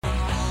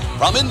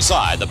From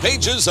inside the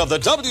pages of the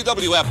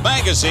WWF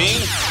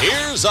magazine,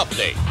 here's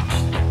Update.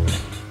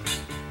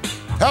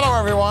 Hello,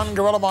 everyone.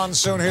 Gorilla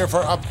Monsoon here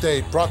for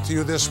Update, brought to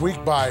you this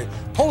week by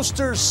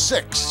Poster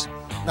 6.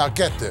 Now,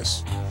 get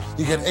this.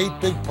 You get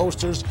 8 big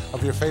posters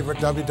of your favorite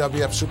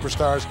WWF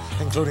superstars,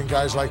 including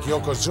guys like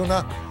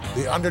Yokozuna,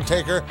 The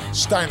Undertaker,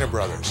 Steiner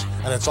Brothers.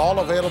 And it's all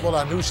available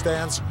on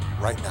newsstands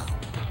right now.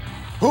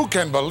 Who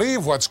can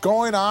believe what's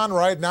going on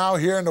right now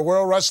here in the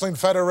World Wrestling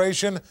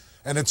Federation?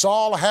 And it's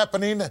all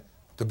happening,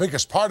 the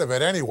biggest part of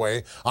it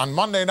anyway, on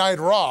Monday Night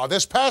Raw.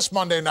 This past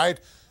Monday night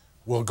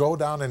will go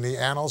down in the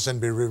annals and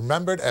be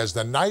remembered as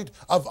the night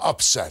of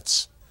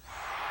upsets.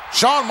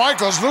 Shawn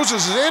Michaels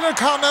loses his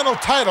Intercontinental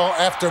title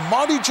after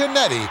Marty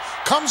Jannetty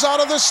comes out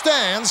of the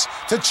stands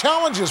to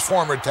challenge his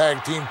former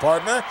tag team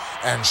partner,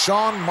 and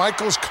Shawn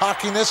Michaels'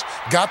 cockiness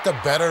got the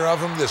better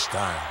of him this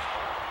time.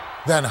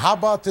 Then how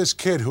about this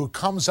kid who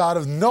comes out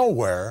of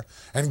nowhere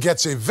and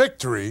gets a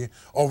victory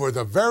over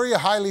the very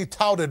highly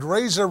touted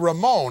Razor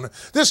Ramon?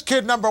 This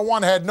kid, number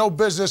one, had no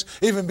business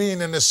even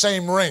being in the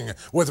same ring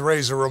with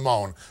Razor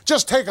Ramon.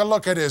 Just take a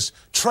look at his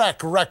track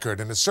record,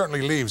 and it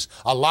certainly leaves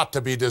a lot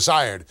to be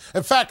desired.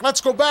 In fact,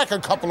 let's go back a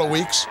couple of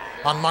weeks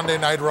on Monday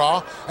Night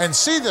Raw and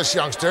see this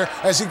youngster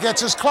as he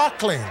gets his clock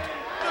cleaned.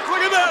 Look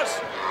at this!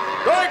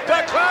 Break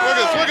the clock!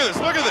 Look at this,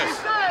 look at this!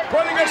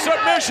 Putting a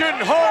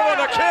submission hold on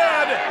the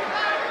kid!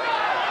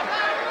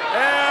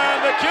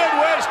 And the kid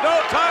wastes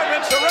no time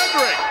in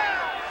surrendering.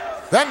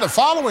 Then the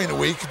following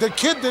week, the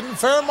kid didn't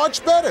fare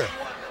much better.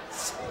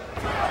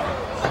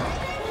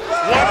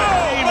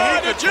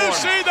 Did you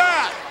see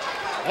that?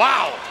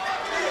 Wow.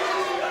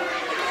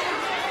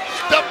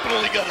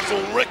 Definitely got his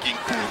own wrecking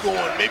crew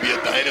going. Maybe a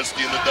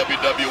dynasty in the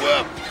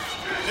WWF.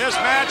 This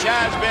match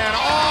has been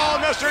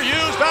all Mr.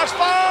 Hughes thus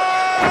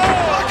far.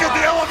 Look at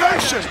the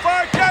elevation.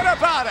 Forget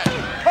about it.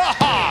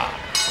 Ha-ha.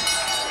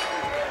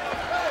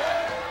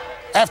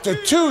 After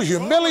 2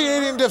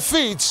 humiliating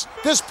defeats,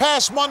 this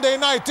past Monday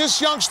night,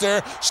 this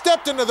youngster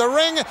stepped into the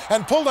ring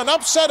and pulled an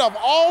upset of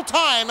all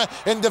time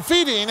in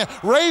defeating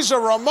Razor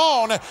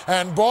Ramon.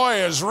 And boy,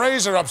 is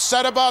Razor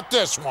upset about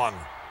this one.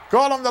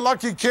 Call him the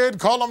lucky kid,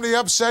 call him the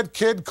upset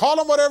kid,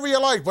 call him whatever you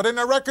like, but in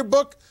the record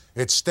book,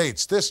 it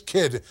states this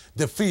kid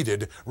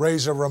defeated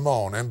Razor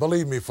Ramon. And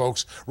believe me,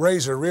 folks,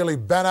 Razor really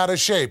bent out of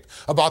shape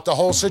about the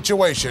whole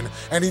situation.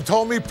 And he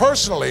told me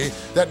personally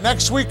that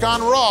next week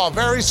on Raw, a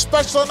very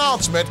special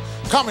announcement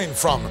coming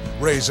from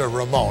Razor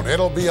Ramon.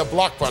 It'll be a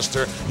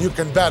blockbuster. You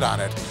can bet on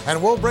it.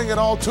 And we'll bring it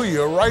all to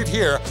you right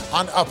here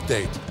on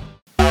Update.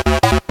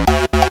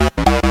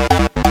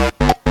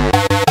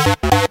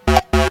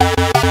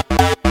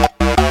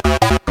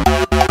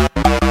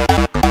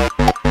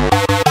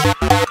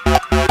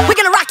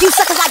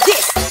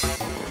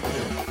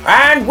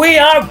 And we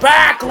are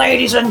back,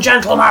 ladies and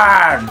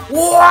gentlemen!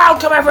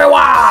 Welcome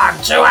everyone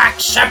to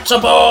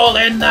Acceptable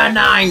in the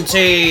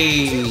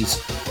 90s!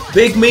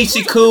 Big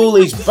Meaty Cool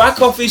is back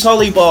off his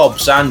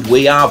hollybobs, and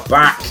we are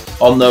back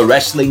on the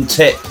Wrestling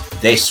Tip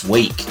this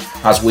week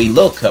as we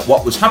look at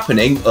what was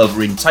happening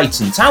over in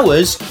Titan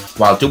Towers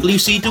while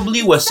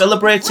WCW were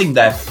celebrating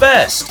their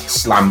first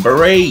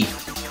Slamboree.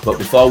 But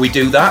before we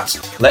do that,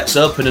 let's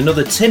open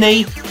another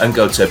tinny and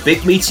go to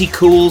Big Meaty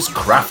Cool's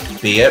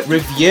Craft Beer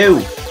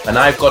Review. And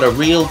I've got a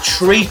real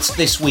treat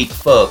this week,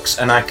 folks,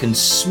 and I can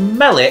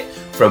smell it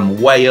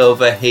from way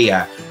over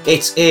here.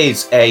 It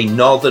is a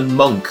Northern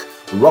Monk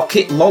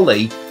Rocket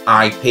Lolly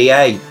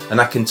IPA,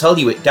 and I can tell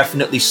you it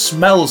definitely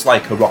smells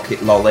like a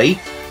Rocket Lolly.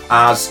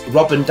 As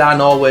Rob and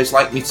Dan always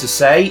like me to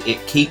say,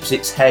 it keeps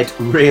its head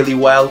really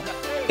well.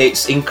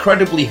 It's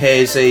incredibly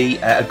hazy,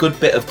 a good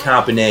bit of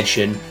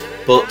carbonation,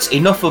 but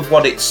enough of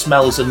what it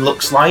smells and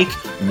looks like.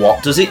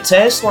 What does it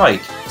taste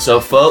like? So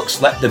folks,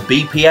 let the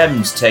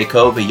BPMs take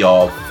over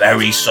your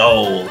very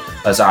soul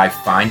as I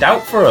find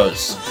out for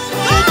us.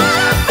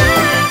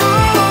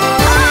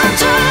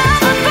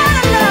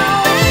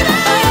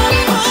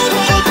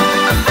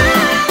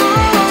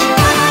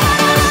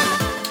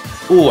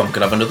 Ooh, I'm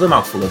gonna have another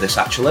mouthful of this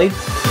actually.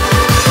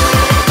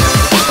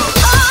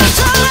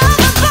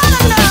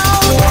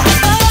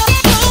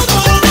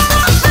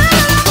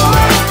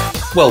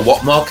 Well,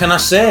 what more can I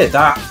say?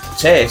 That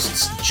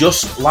tastes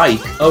just like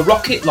a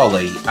Rocket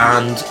Lolly,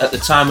 and at the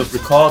time of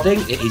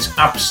recording it is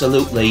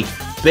absolutely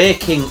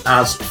baking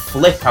as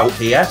flip out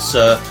here,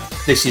 so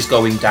this is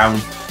going down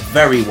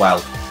very well.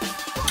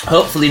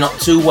 Hopefully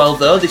not too well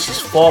though. This is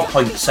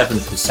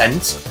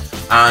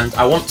 4.7%, and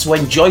I want to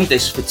enjoy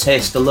this for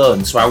taste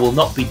alone, so I will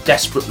not be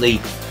desperately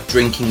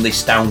drinking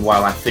this down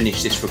while I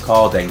finish this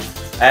recording.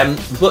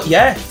 But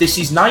yeah, this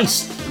is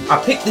nice. I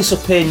picked this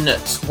up in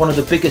one of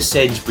the bigger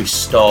Sainsbury's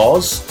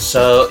stores,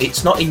 so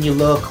it's not in your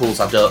locals,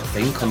 I don't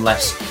think,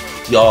 unless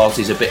yours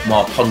is a bit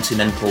more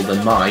continental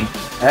than mine.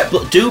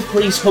 But do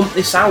please hunt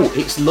this out,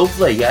 it's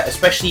lovely,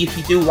 especially if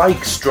you do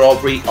like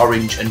strawberry,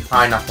 orange and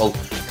pineapple,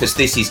 because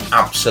this is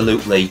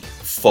absolutely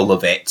full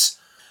of it.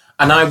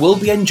 And I will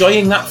be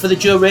enjoying that for the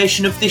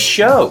duration of this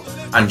show.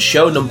 And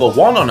show number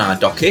 1 on our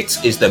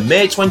docket is the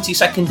May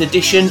 22nd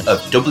edition of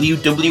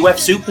WWF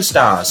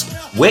Superstars,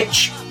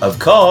 which, of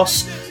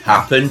course,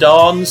 happened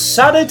on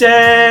Saturday.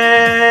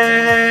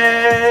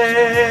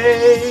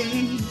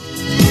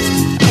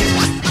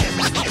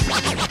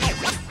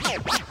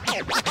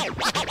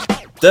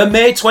 The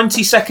May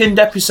 22nd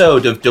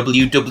episode of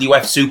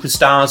WWF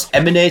Superstars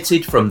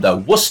emanated from the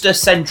Worcester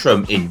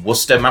Centrum in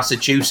Worcester,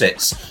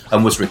 Massachusetts,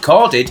 and was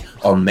recorded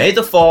on May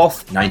the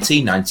 4th,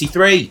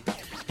 1993.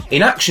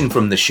 In action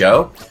from the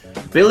show,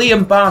 Billy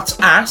and Bart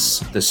Ass,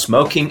 the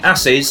Smoking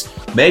Asses,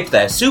 made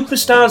their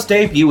Superstars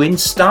debut in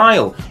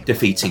style,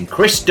 defeating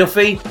Chris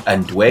Duffy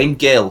and Dwayne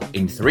Gill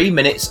in 3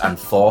 minutes and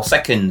 4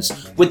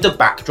 seconds with the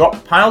backdrop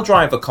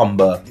piledriver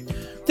combo.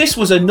 This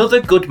was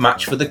another good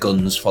match for the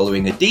Guns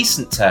following a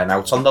decent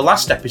turnout on the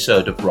last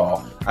episode of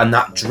Raw and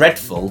that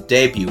dreadful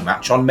debut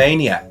match on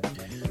Mania.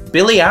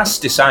 Billy Ass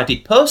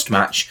decided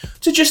post-match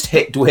to just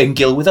hit Dwayne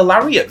Gill with a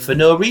lariat for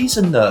no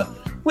reason though,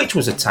 which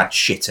was a tad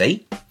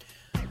shitty.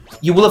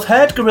 You will have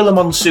heard Gorilla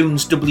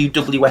Monsoon's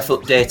WWF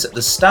update at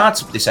the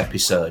start of this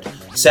episode,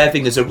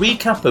 serving as a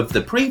recap of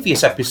the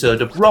previous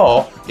episode of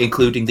Raw,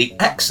 including the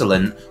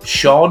excellent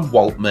Sean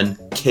Waltman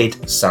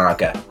Kid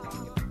saga.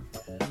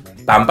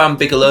 Bam Bam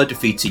Bigelow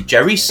defeated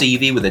Jerry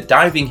Seavey with a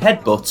diving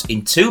headbutt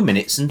in 2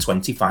 minutes and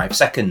 25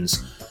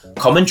 seconds.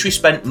 Commentary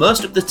spent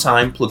most of the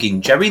time plugging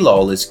Jerry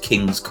Lawler's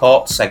King's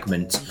Court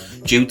segment,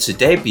 due to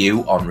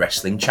debut on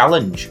Wrestling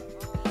Challenge.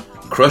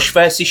 Crush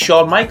vs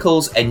Shawn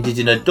Michaels ended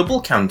in a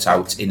double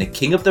countout in a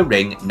King of the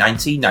Ring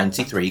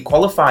 1993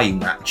 qualifying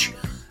match.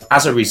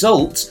 As a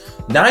result,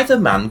 neither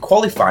man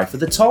qualified for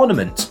the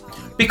tournament.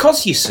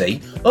 Because, you see,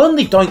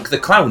 only Doink the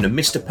Clown and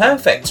Mr.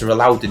 Perfect are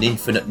allowed an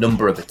infinite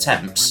number of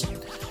attempts.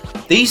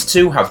 These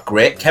two have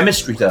great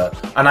chemistry though,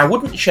 and I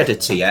wouldn't shed a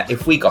tear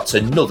if we got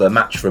another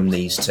match from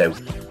these two.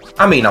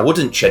 I mean, I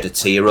wouldn't shed a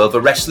tear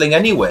over wrestling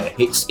anyway,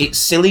 it's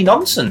silly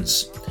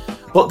nonsense.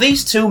 But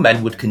these two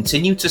men would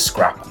continue to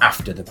scrap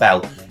after the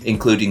bell,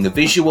 including the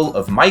visual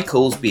of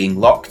Michaels being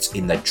locked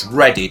in the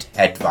dreaded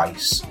head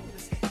vice.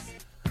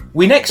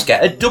 We next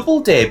get a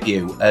double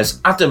debut as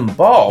Adam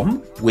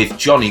Baum, with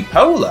Johnny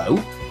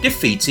Polo,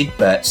 defeated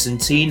Bert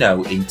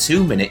Santino in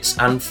 2 minutes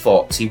and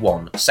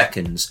 41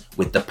 seconds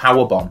with the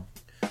powerbomb.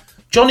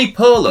 Johnny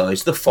Polo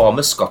is the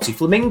former Scotty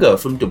Flamingo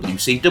from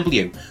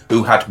WCW,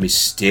 who had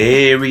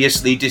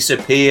mysteriously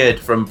disappeared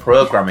from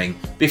programming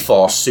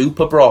before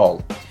Super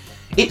Brawl.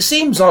 It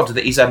seems odd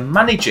that he's a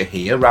manager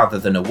here rather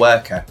than a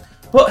worker,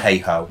 but hey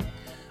ho.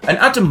 And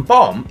Adam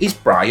Baum is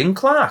Brian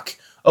Clark,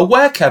 a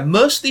worker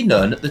mostly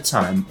known at the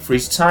time for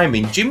his time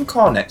in Jim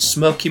Cornette's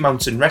Smoky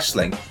Mountain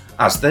Wrestling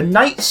as the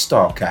Night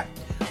Stalker.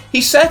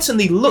 He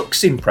certainly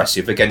looks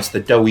impressive against the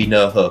doughy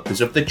no-hopers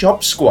of the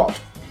Job Squad.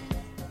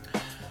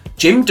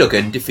 Jim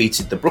Duggan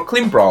defeated the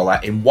Brooklyn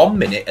Brawler in 1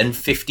 minute and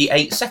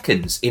 58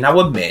 seconds in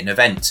our main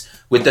event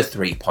with the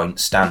 3-point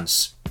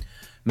stance.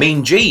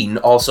 Mean Gene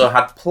also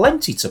had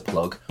plenty to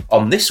plug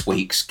on this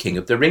week's King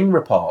of the Ring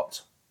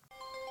report.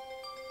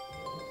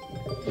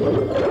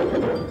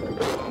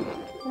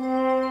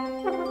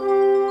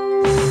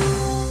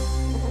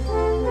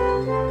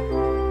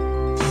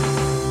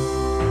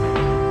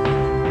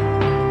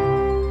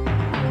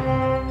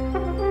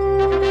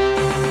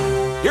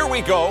 Here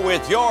we go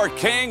with your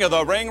King of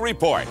the Ring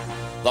report.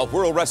 The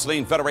World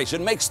Wrestling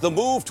Federation makes the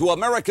move to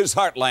America's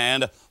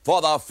heartland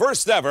for the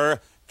first ever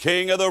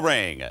King of the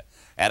Ring.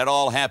 And it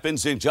all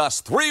happens in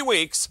just 3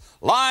 weeks,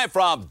 live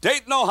from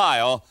Dayton,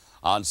 Ohio,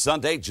 on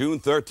Sunday, June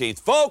 13th.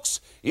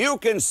 Folks, you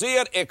can see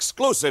it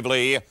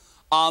exclusively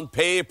on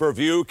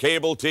pay-per-view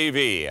cable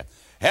TV.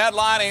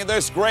 Headlining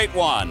this great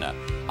one,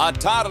 a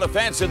title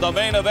defense in the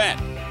main event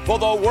for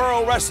the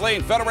World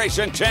Wrestling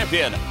Federation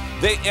champion,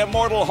 the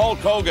immortal Hulk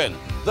Hogan,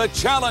 the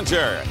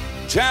challenger,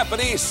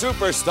 Japanese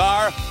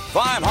superstar,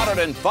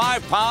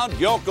 505-pound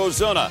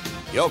Yokozuna.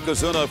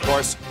 Yokozuna, of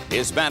course,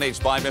 is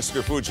managed by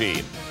Mr.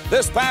 Fuji.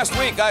 This past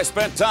week, I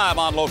spent time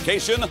on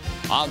location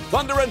on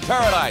Thunder in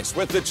Paradise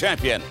with the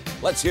champion.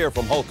 Let's hear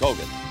from Hulk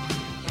Hogan.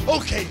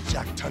 Okay,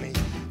 Jack Tunney,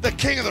 the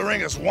King of the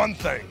Ring is one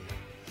thing,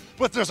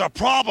 but there's a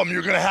problem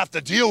you're going to have to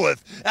deal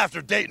with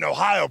after Dayton,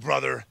 Ohio,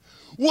 brother.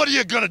 What are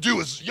you going to do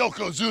with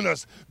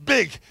Yokozuna's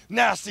big,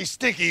 nasty,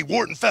 stinky,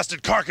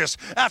 wart-infested carcass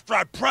after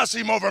I press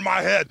him over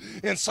my head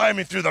and slam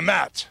him through the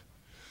mat?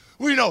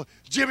 Well, you know,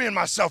 Jimmy and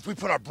myself, we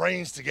put our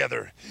brains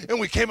together, and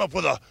we came up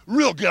with a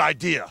real good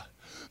idea.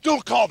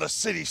 Don't call the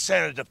city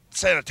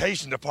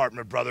sanitation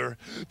department, brother.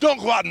 Don't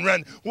go out and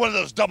rent one of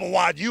those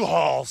double-wide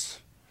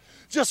U-Hauls.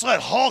 Just let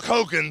Hulk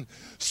Hogan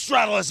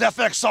straddle his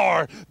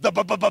FXR,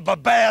 the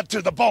bad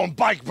to the bone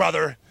bike,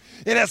 brother.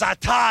 And as I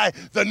tie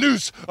the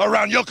noose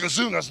around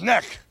Yokozuna's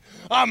neck,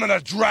 I'm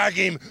gonna drag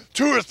him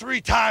 2 or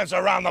 3 times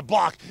around the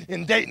block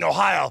in Dayton,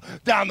 Ohio,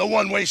 down the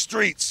one-way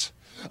streets.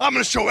 I'm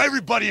gonna show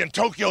everybody in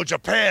Tokyo,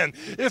 Japan,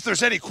 if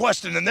there's any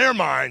question in their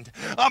mind.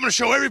 I'm gonna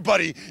show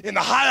everybody in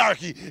the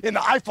hierarchy, in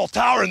the Eiffel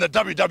Tower, in the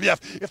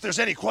WWF, if there's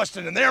any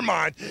question in their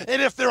mind.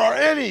 And if there are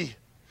any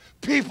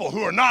people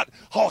who are not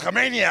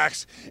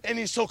Hulkamaniacs,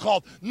 any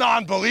so-called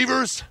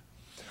non-believers,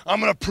 I'm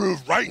gonna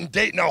prove right in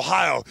Dayton,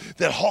 Ohio,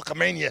 that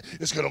Hulkamania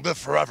is gonna live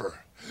forever.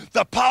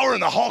 The power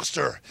in the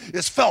Hulkster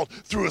is felt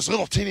through his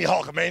little teeny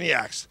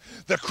Hulkamaniacs.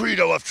 The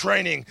credo of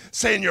training,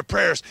 saying your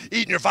prayers,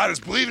 eating your vitamins,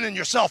 believing in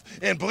yourself,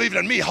 and believing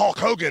in me, Hulk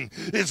Hogan,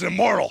 is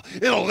immortal.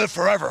 It'll live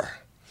forever.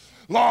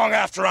 Long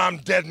after I'm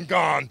dead and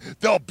gone,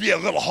 there'll be a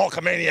little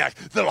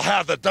Hulkamaniac that'll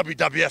have the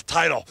WWF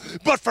title.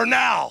 But for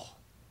now,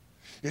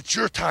 it's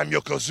your time,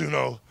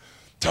 Yokozuna,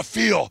 to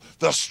feel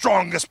the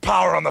strongest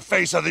power on the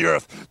face of the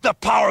earth, the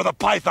power of the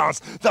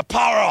Pythons, the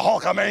power of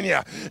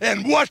Hulkamania,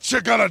 and what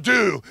you're gonna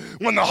do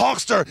when the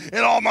Hulkster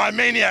and all my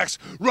maniacs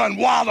run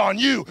wild on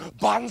you,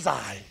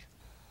 Banzai.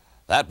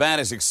 That man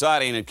is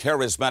exciting and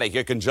charismatic.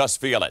 You can just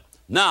feel it.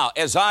 Now,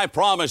 as I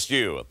promised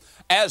you,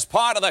 as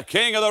part of the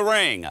King of the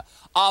Ring,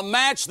 a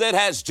match that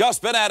has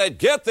just been added,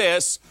 get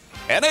this,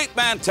 an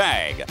 8-man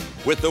tag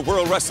with the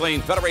World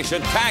Wrestling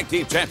Federation Tag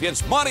Team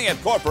Champions Money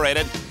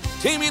Incorporated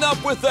teaming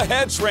up with the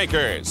Head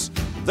Shrinkers.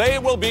 They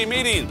will be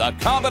meeting the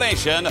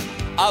combination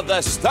of the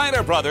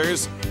Steiner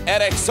brothers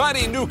and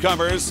exciting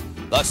newcomers,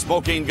 the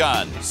Smoking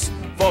Guns.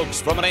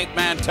 Folks, from an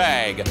 8-man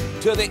tag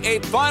to the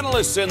 8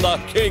 finalists in the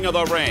King of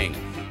the Ring.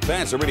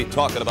 Fans are really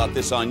talking about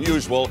this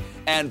unusual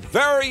and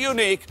very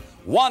unique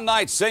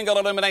one-night single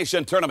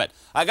elimination tournament.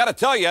 I got to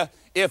tell you,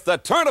 if the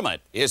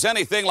tournament is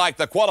anything like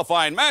the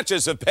qualifying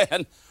matches have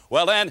been,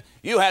 well then,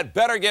 you had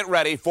better get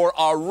ready for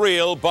a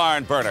real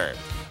barn burner.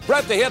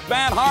 Bret the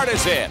Hitman Hart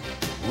is in.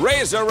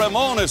 Razor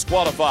Ramon is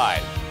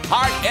qualified.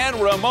 Hart and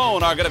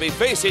Ramon are going to be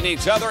facing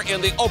each other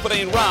in the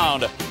opening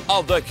round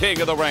of the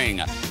King of the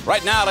Ring.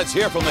 Right now, let's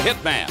hear from the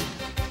Hitman.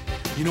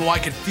 You know, I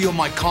can feel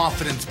my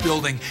confidence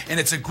building, and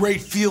it's a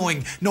great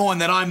feeling knowing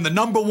that I'm the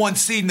 #1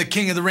 seed in the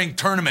King of the Ring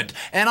tournament.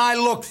 And I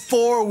look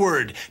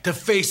forward to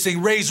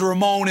facing Razor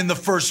Ramon in the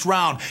first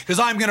round, because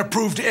I'm going to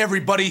prove to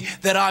everybody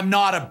that I'm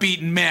not a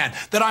beaten man,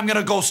 that I'm going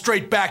to go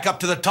straight back up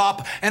to the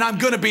top, and I'm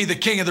going to be the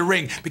King of the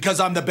Ring,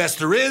 because I'm the best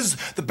there is,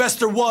 the best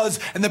there was,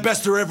 and the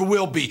best there ever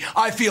will be.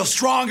 I feel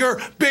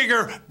stronger,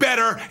 bigger,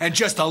 better, and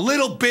just a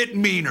little bit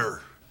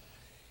meaner.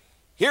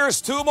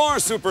 Here's 2 more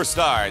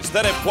superstars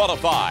that have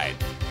qualified.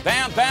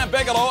 Bam Bam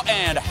Bigelow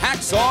and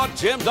Hacksaw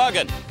Jim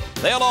Duggan.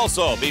 They'll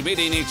also be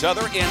meeting each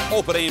other in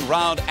opening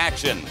round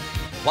action.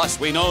 Plus,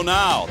 we know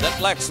now that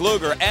Lex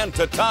Luger and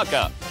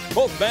Tatanka,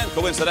 both men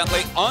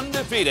coincidentally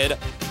undefeated,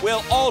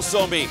 will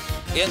also meet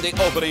in the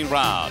opening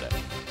round.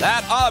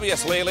 That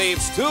obviously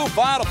leaves 2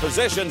 final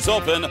positions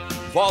open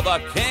for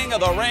the King of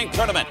the Ring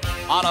tournament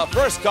on a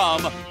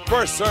first-come,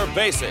 first-served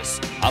basis.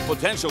 A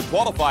potential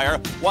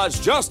qualifier was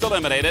just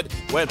eliminated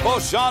when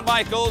both Shawn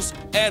Michaels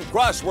and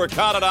Crush were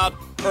counted out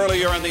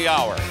earlier in the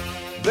hour.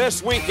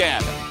 This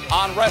weekend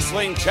on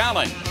Wrestling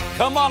Challenge,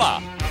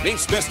 Kamala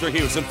meets Mr.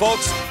 Hughes. And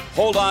folks,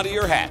 hold on to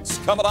your hats.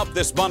 Coming up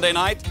this Monday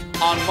night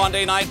on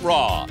Monday Night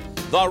Raw,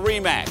 the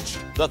rematch.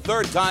 The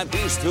 3rd time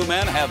these 2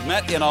 men have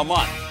met in a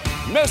month.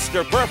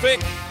 Mr.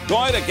 Perfect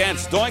going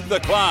against Doink the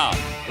Clown.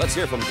 Let's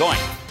hear from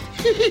Doink.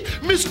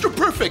 Mr.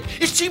 Perfect,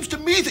 it seems to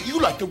me that you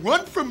like to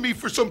run from me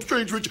for some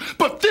strange reason,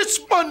 but this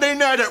Monday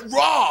night at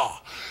Raw,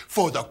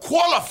 for the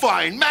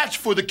qualifying match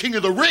for the King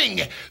of the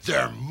Ring,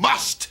 there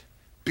must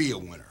be a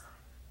winner.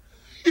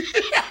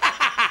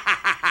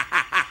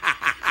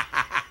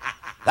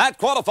 That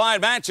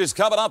qualifying match is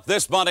coming up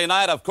this Monday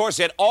night. Of course,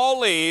 it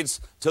all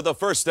leads to the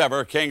first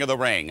ever King of the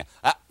Ring.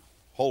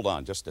 Hold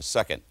on just a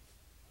second.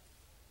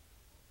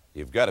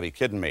 You've got to be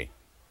kidding me.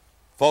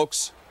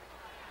 Folks,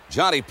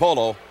 Johnny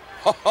Polo.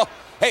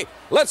 Hey,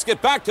 let's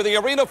get back to the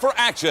arena for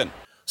action.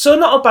 So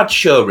not a bad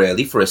show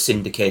really for a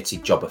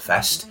syndicated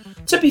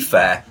Jobberfest. To be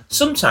fair,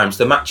 sometimes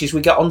the matches we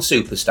get on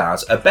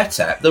Superstars are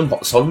better than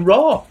what's on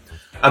Raw.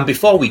 And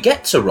before we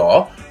get to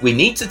Raw, we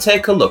need to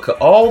take a look at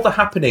all the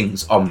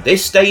happenings on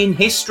this day in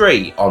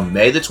history on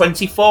May the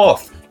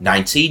 24th,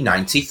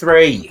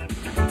 1993.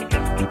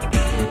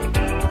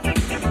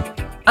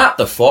 At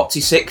the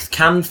 46th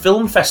Cannes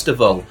Film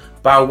Festival,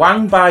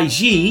 Bawang Bai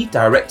Ji,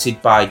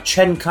 directed by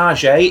Chen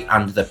Kaji,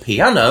 and The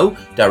Piano,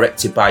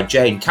 directed by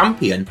Jane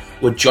Campion,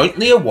 were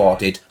jointly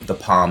awarded the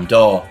Palme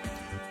d'Or.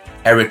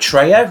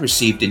 Eritrea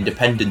received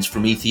independence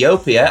from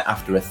Ethiopia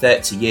after a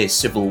 30-year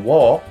civil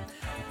war.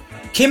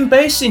 Kim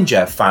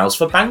Basinger files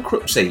for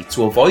bankruptcy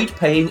to avoid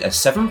paying a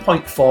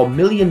 $7.4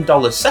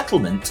 million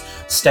settlement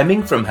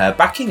stemming from her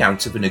backing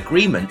out of an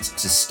agreement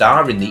to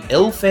star in the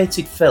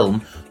ill-fated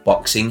film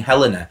Boxing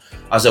Helena,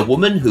 as a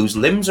woman whose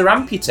limbs are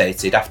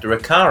amputated after a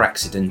car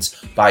accident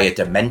by a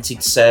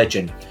demented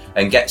surgeon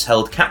and gets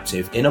held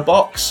captive in a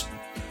box.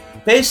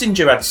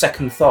 Basinger had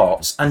second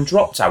thoughts and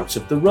dropped out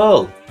of the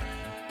role.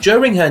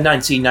 During her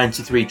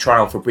 1993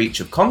 trial for breach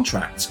of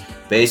contract,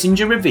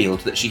 Basinger revealed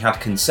that she had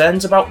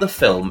concerns about the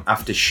film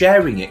after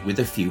sharing it with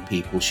a few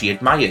people she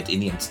admired in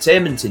the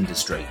entertainment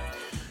industry.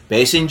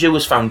 Basinger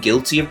was found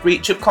guilty of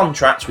breach of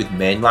contract with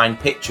Mainline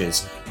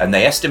Pictures, and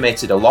they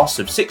estimated a loss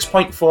of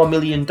 $6.4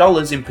 million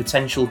in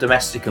potential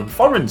domestic and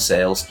foreign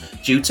sales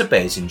due to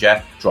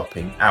Basinger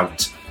dropping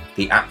out.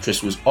 The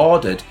actress was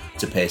ordered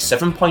to pay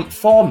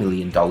 $7.4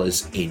 million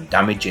in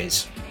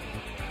damages.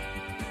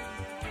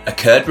 A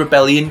Kurd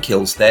rebellion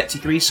kills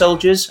 33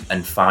 soldiers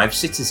and 5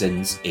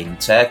 citizens in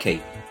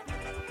Turkey.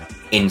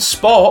 In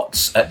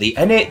sports, at the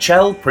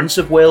NHL Prince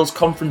of Wales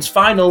Conference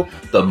Final,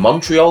 the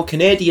Montreal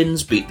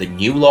Canadiens beat the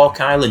New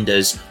York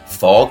Islanders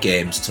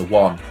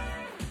 4-1.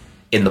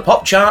 In the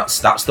pop charts,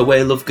 That's the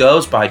Way Love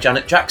Goes by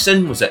Janet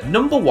Jackson was at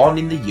number 1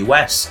 in the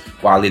US,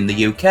 while in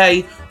the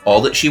UK,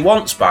 All That She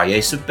Wants by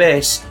Ace of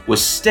Base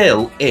was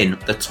still in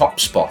the top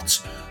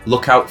spot.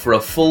 Look out for a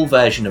full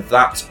version of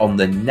that on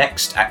the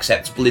next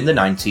Acceptable in the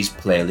 90s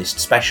playlist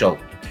special.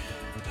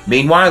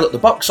 Meanwhile, at the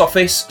box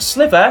office,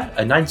 Sliver,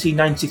 a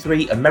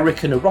 1993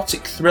 American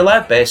erotic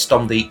thriller based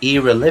on the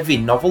Ira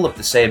Levin novel of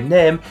the same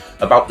name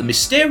about the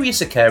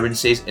mysterious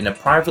occurrences in a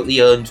privately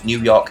owned New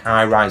York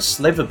high-rise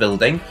Sliver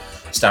building,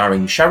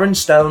 starring Sharon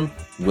Stone,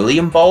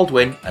 William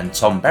Baldwin and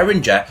Tom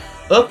Berenger,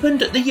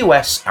 opened at the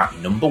US at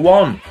number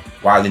 1,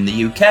 while in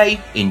the UK,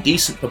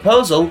 Indecent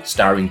Proposal,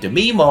 starring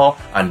Demi Moore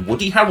and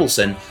Woody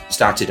Harrelson,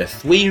 started a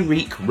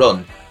 3-week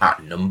run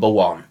at number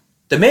 1.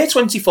 The May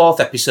 24th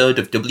episode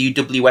of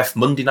WWF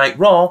Monday Night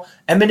Raw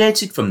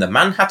emanated from the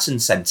Manhattan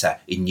Center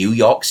in New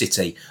York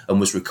City and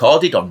was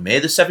recorded on May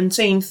the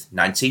 17th,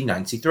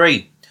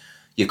 1993.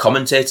 Your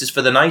commentators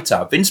for the night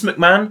are Vince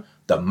McMahon,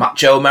 the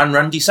Macho Man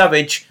Randy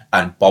Savage,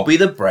 and Bobby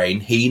the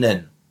Brain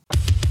Heenan.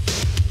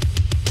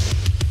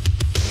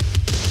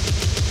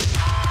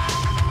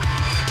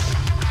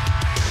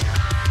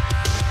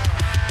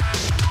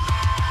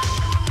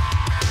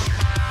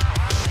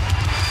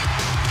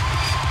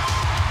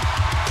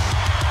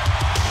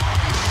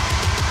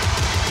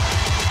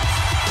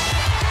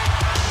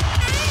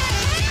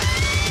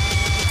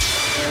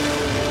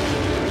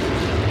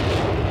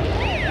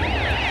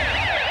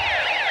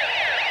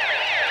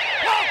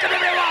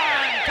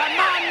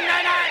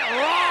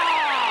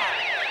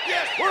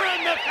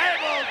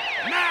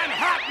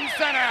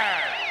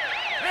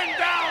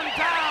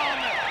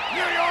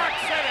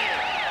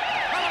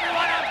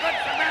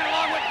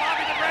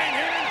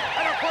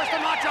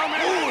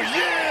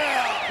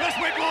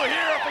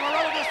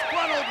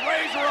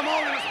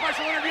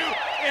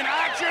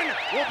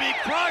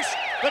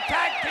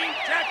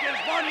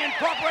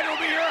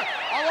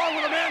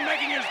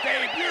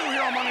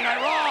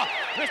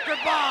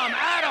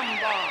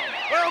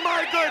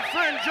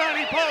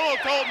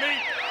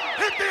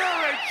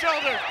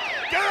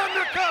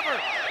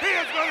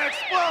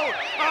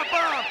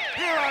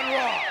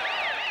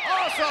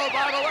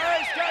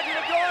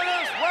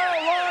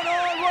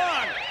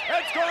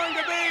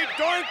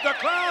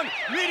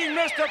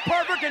 Mr.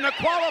 Perfect in the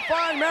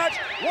qualifying match.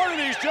 One of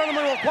these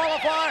gentlemen will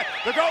qualify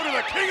to go to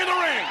the King of the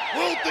Ring.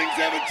 Well, things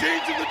haven't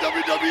changed in the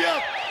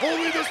WWF.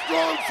 Only the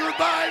strong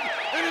survive,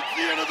 and it's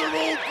the end of the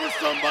road for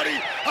somebody.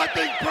 I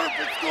think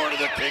Perfect's going to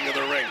the King of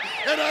the Ring,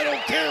 and I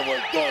don't care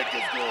where Doink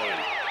is going.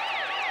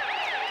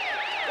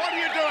 What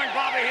are you doing,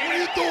 Bobby? What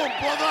are you doing,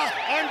 brother?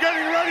 I'm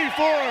getting ready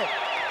for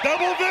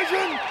double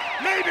vision,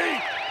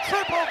 maybe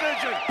triple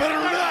vision. Better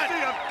not.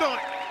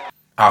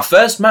 Our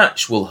first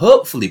match will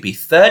hopefully be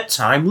third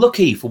time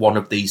lucky for one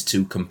of these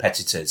two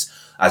competitors,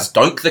 as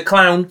Doink the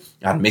Clown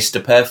and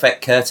Mr.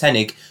 Perfect Kurt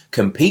Hennig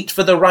compete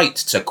for the right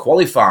to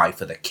qualify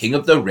for the King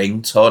of the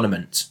Ring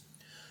tournament.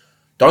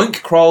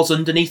 Doink crawls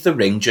underneath the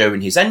ring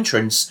during his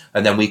entrance,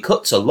 and then we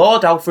cut to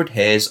Lord Alfred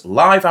Hayes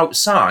live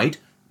outside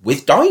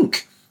with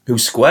Doink, who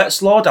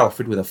squirts Lord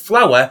Alfred with a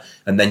flower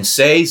and then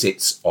says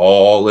it's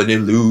all an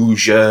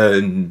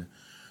illusion.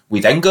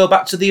 We then go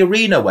back to the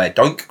arena where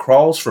Doink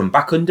crawls from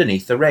back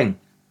underneath the ring.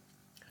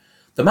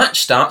 The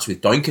match starts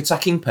with Doink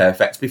attacking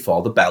Perfect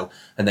before the bell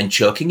and then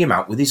choking him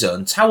out with his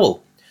own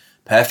towel.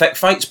 Perfect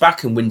fights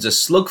back and wins a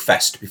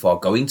slugfest before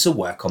going to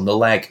work on the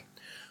leg.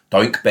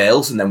 Doink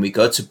bails and then we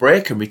go to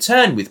break and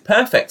return with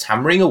Perfect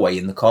hammering away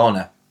in the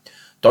corner.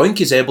 Doink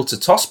is able to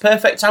toss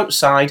Perfect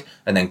outside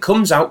and then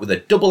comes out with a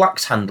double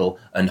axe handle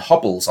and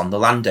hobbles on the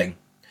landing.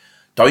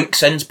 Doink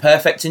sends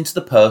Perfect into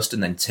the post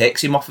and then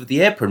takes him off of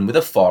the apron with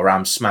a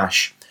forearm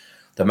smash.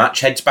 The match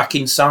heads back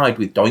inside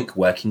with Doink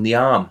working the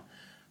arm.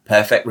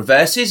 Perfect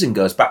reverses and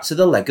goes back to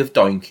the leg of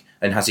Doink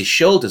and has his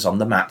shoulders on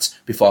the mat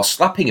before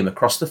slapping him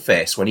across the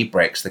face when he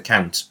breaks the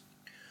count.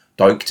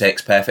 Doink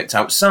takes Perfect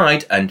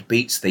outside and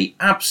beats the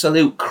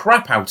absolute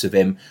crap out of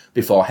him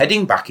before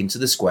heading back into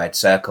the squared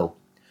circle.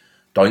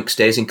 Doink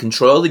stays in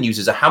control and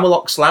uses a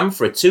hammerlock slam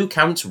for a 2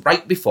 count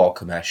right before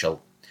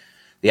commercial.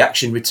 The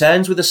action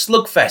returns with a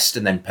slugfest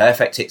and then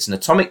Perfect hits an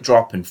atomic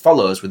drop and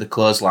follows with a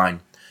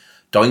clothesline.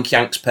 Doink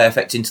yanks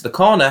Perfect into the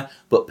corner,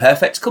 but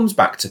Perfect comes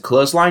back to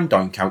clothesline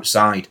Doink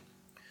outside.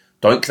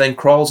 Doink then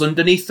crawls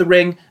underneath the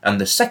ring, and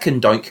the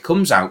second Doink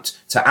comes out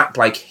to act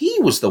like he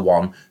was the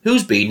one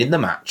who's been in the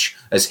match,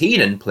 as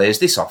Heenan plays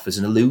this off as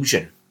an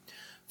illusion.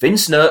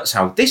 Vince notes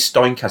how this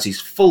Doink has his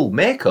full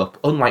makeup,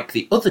 unlike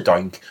the other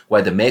Doink,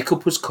 where the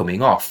makeup was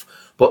coming off,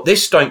 but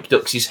this Doink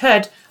ducks his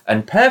head,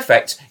 and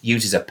Perfect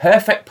uses a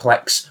perfect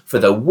plex for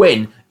the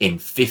win in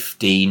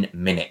 15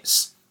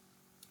 minutes.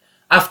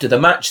 After the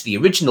match, the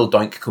original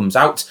Doink comes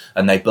out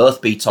and they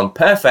both beat on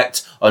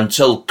Perfect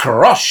until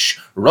Crush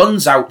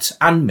runs out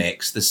and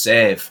makes the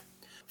save.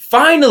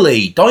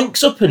 Finally,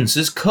 Doink's uppance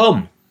has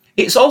come.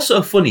 It's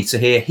also funny to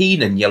hear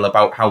Heenan yell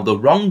about how the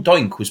wrong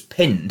doink was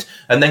pinned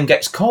and then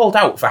gets called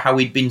out for how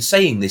he'd been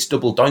saying this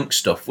double doink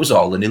stuff was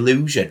all an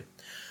illusion.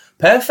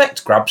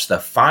 Perfect grabs the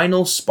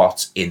final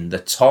spot in the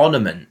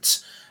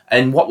tournament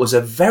in what was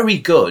a very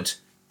good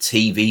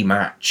TV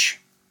match.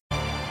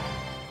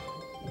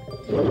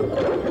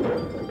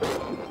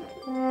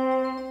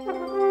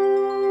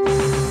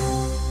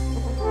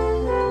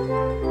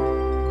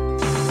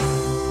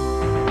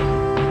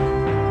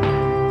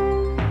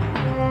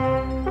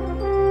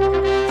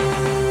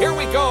 Here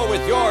we go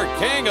with your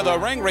King of the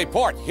Ring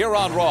report here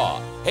on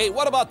Raw. Hey,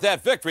 what about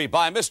that victory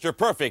by Mr.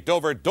 Perfect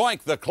over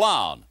Doink the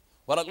Clown?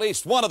 Well, at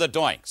least one of the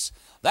Doinks.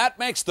 That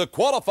makes the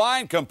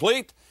qualifying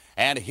complete.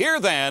 And here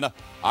then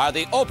are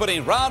the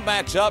opening round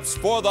matchups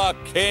for the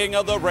King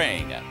of the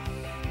Ring.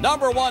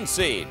 Number 1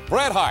 seed,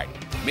 Bret Hart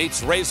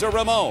meets Razor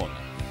Ramon.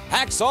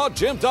 Hacksaw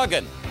Jim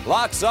Duggan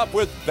locks up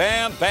with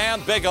Bam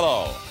Bam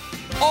Bigelow.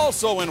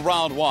 Also in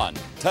round 1,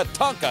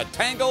 Tatanka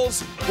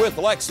tangles with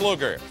Lex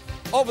Luger.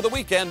 Over the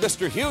weekend,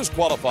 Mr. Hughes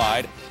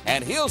qualified,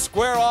 and he'll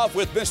square off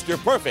with Mr.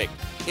 Perfect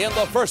in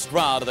the first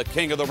round of the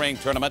King of the Ring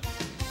tournament.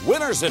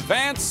 Winners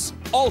advance.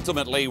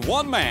 Ultimately,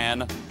 one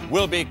man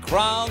will be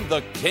crowned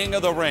the King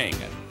of the Ring.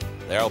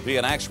 There'll be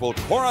an actual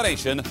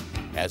coronation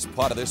as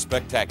part of this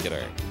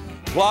spectacular.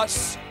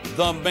 Plus,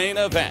 the main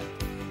event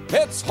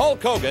pits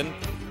Hulk Hogan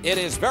in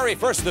his very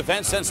first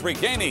defense since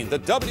regaining the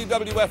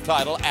WWF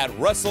title at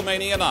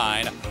WrestleMania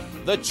 9.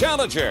 The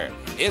challenger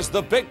is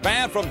the big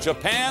man from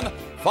Japan,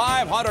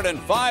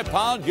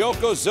 505-pound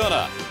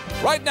Yokozuna.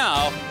 Right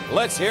now,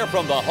 let's hear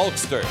from the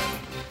Hulkster.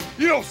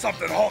 You know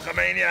something,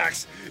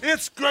 Hulkamaniacs?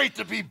 It's great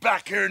to be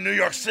back here in New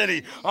York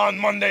City on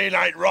Monday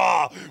Night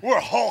Raw, where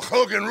Hulk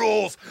Hogan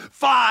rules,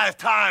 5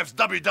 times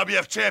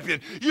WWF champion.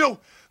 You know,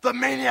 the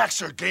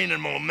Maniacs are gaining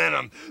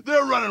momentum.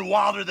 They're running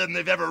wilder than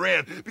they've ever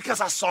ran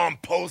because I saw them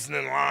posing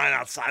in line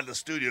outside the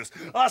studios.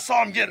 I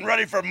saw them getting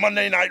ready for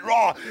Monday Night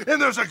Raw,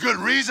 and there's a good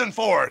reason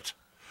for it.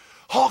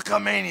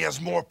 Hulkamania is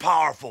more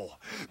powerful,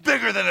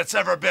 bigger than it's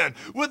ever been.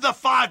 With the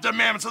 5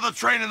 commandments of the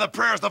training, the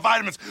prayers, the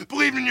vitamins,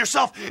 believing in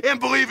yourself and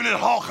believing in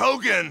Hulk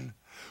Hogan.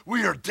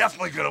 We are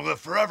definitely going to live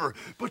forever.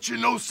 But you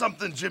know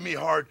something, Jimmy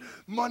Hart?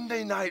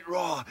 Monday Night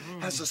Raw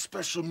has a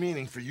special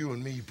meaning for you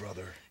and me,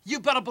 brother. You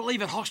better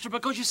believe it, Hulkster,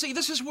 because you see,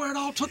 this is where it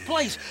all took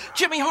place.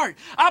 Jimmy Hart,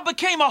 I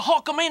became a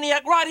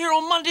Hulkamaniac right here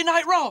on Monday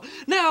Night Raw.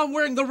 Now I'm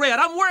wearing the red,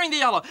 I'm wearing the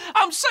yellow.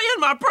 I'm saying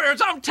my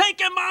prayers, I'm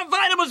taking my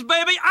vitamins,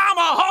 baby. I'm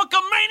a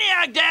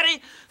Hulkamaniac,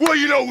 Daddy. Well,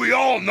 you know, we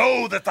all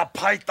know that the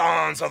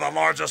pythons are the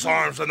largest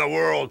arms in the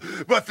world.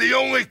 But the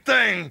only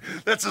thing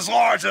that's as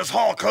large as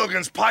Hulk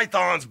Hogan's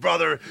pythons,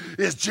 brother,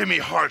 is Jimmy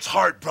Hart's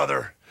heart,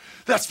 brother.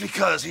 That's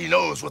because he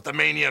knows what the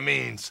Mania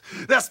means.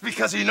 That's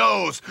because he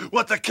knows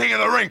what the King of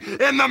the Ring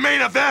in the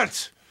main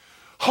event.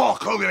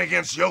 Hulk Hogan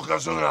against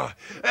Yokozuna.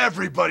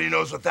 Everybody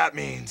knows what that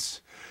means.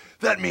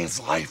 That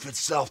means life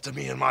itself to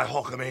me and my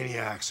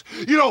Hulkamaniacs.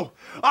 You know,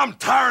 I'm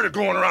tired of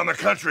going around the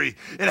country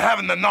and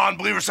having the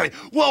non-believers say,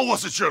 well,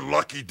 was it your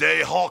lucky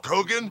day, Hulk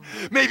Hogan?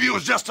 Maybe it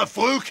was just a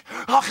fluke.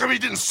 How come he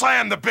didn't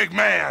slam the big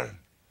man?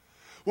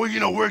 Well,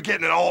 you know, we're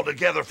getting it all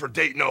together for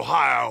Dayton,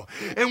 Ohio.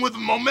 And with the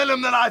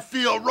momentum that I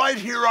feel right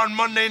here on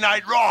Monday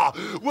Night Raw,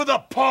 with a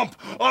pump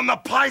on the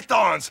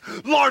pythons,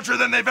 larger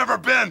than they've ever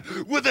been,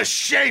 with the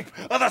shape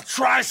of the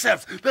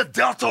triceps, the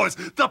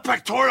deltoids, the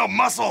pectoral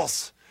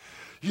muscles.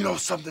 You know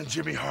something,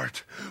 Jimmy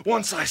Hart?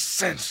 Once I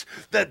sense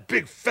that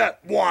big fat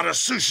wad of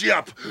sushi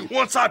up,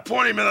 once I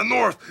point him in the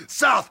north,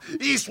 south,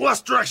 east,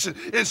 west direction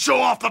and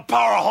show off the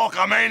power of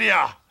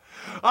Hulkamania,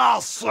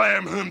 I'll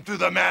slam him through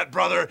the mat,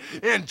 brother.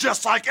 And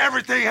just like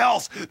everything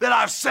else that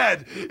I've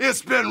said,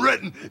 it's been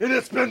written and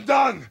it's been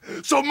done.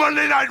 So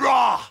Monday Night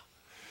Raw,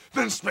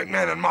 Vince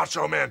McMahon and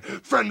Macho Man,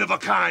 friend of a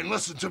kind,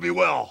 listen to me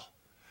well.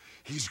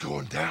 He's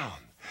going down.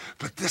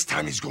 But this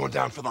time he's going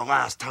down for the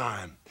last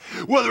time.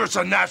 Whether it's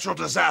a natural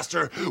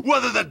disaster,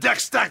 whether the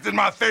deck's stacked in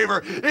my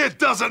favor, it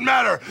doesn't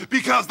matter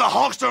because the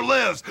Hulkster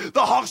lives,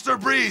 the Hulkster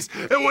breathes,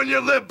 and when you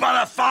live by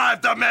the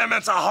 5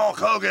 commandments of Hulk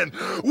Hogan,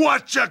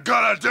 what you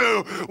gonna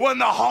do when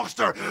the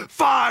Hulkster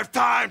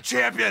 5-time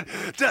champion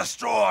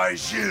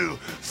destroys you?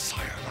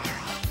 Sayonara.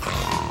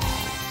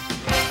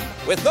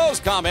 With those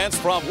comments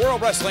from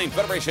World Wrestling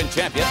Federation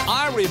champion,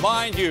 I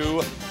remind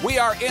you we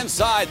are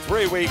inside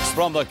 3 weeks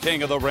from the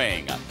King of the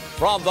Ring,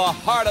 from the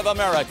heart of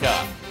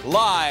America,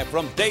 live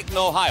from Dayton,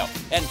 Ohio.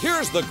 And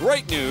here's the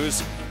great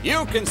news.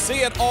 You can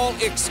see it all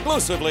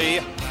exclusively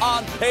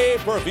on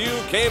pay-per-view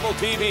cable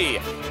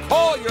TV.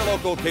 Call your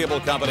local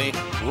cable company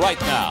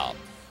right now.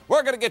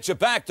 We're going to get you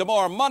back to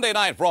more Monday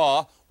Night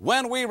Raw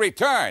when we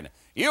return.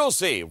 You'll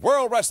see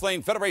World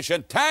Wrestling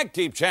Federation Tag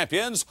Team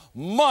Champions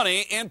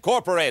Money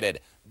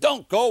Incorporated.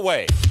 Don't go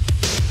away.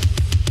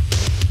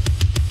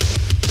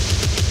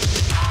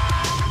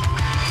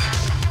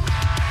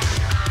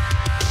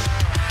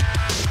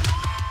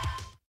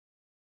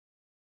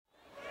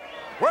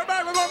 We're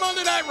back with more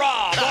Monday Night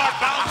Raw. More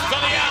bounce to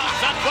the outs.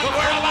 That's what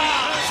we're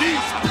about.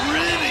 She's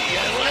pretty.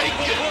 I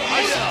like it.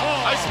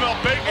 I smell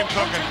bacon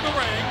cooking.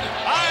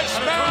 I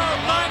smell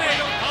money.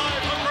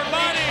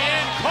 Money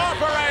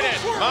Incorporated.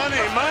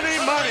 Money, money,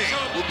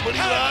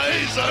 Money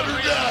lies,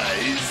 honor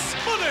dies.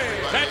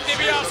 Ted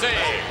DiBiase,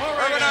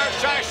 Irwin R.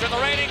 Schechter, the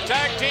reigning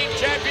tag team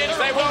champions.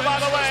 They will,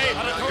 by the way,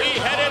 be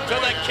headed to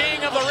the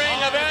King of the Ring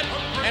event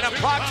in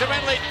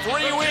approximately 3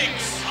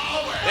 weeks.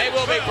 They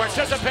will be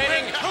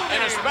participating in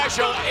a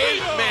special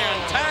 8-man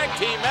tag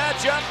team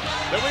matchup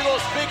that we will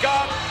speak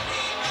of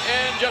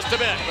in just a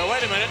bit. But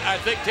wait a minute, I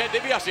think Ted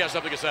DiBiase has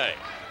something to say.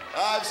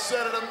 I've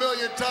said it a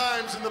million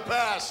times in the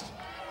past.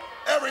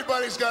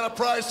 Everybody's got a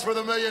price for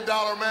the $1 Million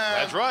Man.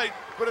 That's right.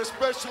 But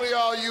especially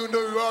all you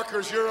New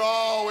Yorkers, you're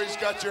always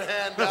got your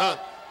hand out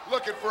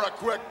looking for a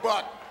quick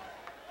buck.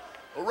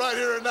 Well, right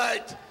here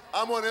tonight,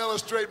 I'm going to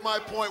illustrate my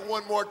point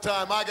one more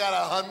time. I got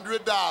 $100.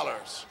 Wait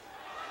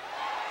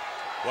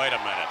a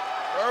minute.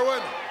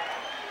 Irwin,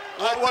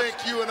 I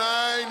think you and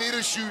I need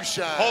a shoe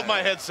shine. Hold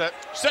my headset.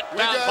 Sit We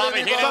down, got Bobby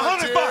any Heenan.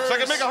 $100. I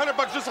can make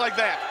 $100 just like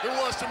that. Who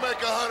wants to make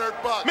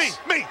 $100? Me.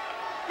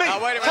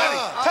 Now, wait a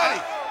minute. Teddy.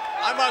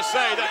 I must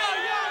say that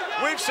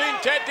we've seen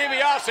Ted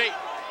DiBiase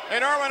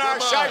and Irwin R.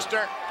 Come on.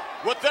 Schechter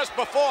with this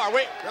before.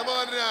 Come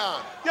on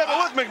down. Yeah, but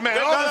look,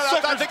 McMahon, No, all the I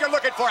suckers, think you're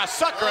looking for a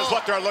sucker is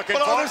what they're looking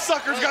but for. all the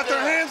suckers got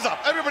their hands up.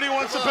 Everybody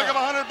wants Come to pick up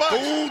on. $100.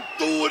 Don't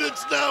do it.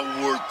 It's not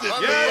worth it.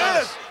 Yeah,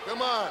 it is.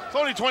 Come on. It's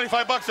only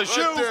 $25 a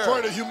shoe. there.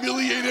 Trying to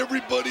humiliate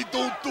everybody.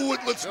 Don't do it.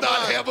 Let's Come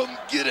not on. have them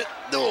get it.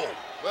 No.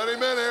 Let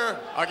him in here.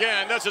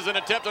 Again, this is an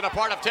attempt on the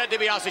part of Ted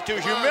DiBiase to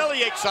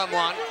humiliate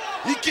someone.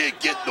 He can't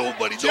get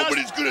nobody.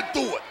 Nobody's going to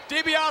do it.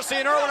 DiBiase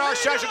and Irwin R.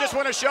 Schechter just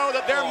want to show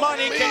that their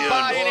money can man.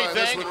 buy Boy,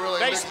 this anything. would really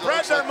They make it spread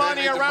look their like they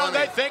money need the around. money.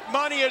 They think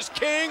money is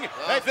king.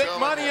 They think telling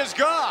money you. is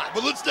God.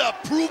 But let's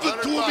not prove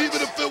it to him, $100. even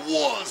if it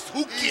was.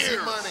 Who Easy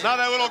cares? money. Now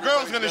that little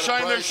girl's going to Everybody's got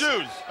shine a their price.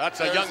 shoes. That's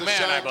a There's young the man,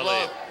 I shine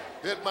believe. glove.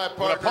 Hit my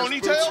partner's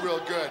ponytail? boots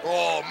real good.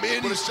 Oh, man,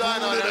 Put a he's shine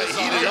on doing it. it. It's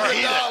I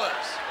hate it. $100.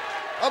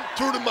 I'm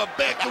turning my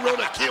back around.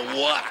 I can't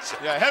watch.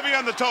 Yeah, heavy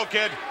on the toe,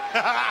 kid.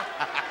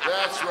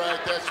 That's right.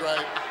 That's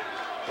right.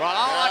 Well,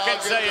 all I Now, can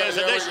say get is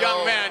that. that this There we young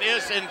go. man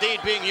is indeed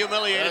being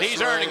humiliated. That's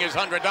He's right. earning his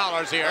 $100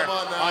 here Come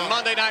on now. on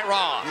Monday Night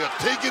Raw. Yeah,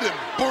 take it and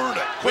burn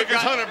it.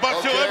 Quickest $100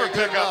 he'll ever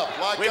pick up.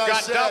 Like We've I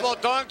got said, double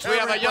dunks. We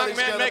have a young everybody's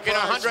man got making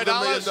price for the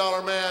 $1 $100.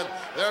 Million Man.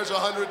 There's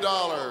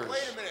 $100.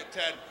 Wait a minute,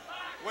 Ted.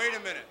 Wait a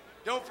minute.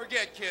 Don't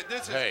forget, kid,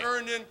 this is Hey.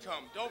 earned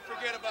income. Don't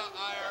forget about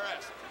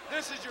IRS.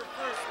 This is your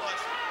first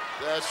lesson.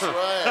 That's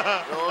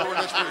right. Irwin,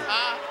 that's pretty.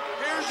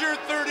 Here's your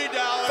 $30.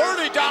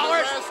 $30?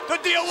 The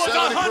deal was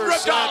 70%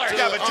 $100. to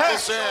Yeah, but Uncle Ted,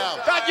 Sam.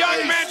 that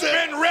young man's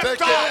been ripped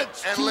Take off.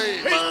 it and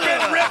leave. He's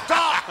been ripped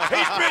off.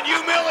 He's been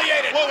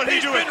humiliated. What would he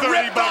He's do with been 30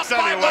 ripped off bucks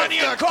by anyway? Money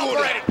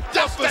Incorporated.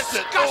 That's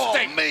Deficit.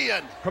 disgusting. Oh,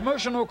 man.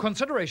 Promotional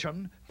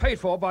consideration paid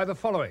for by the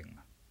following.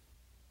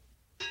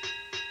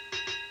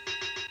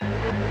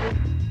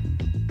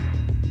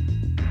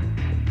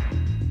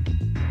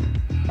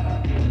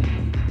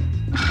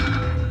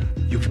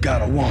 You've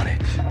gotta want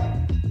it.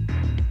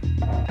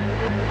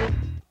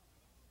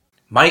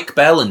 Mike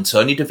Bell and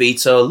Tony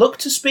DeVito look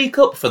to speak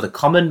up for the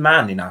common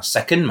man in our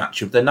second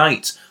match of the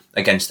night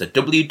against the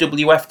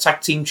WWF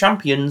Tag Team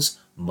Champions,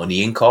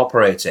 Money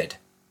Incorporated.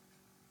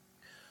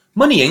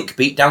 Money Inc.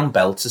 beat down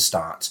Bell to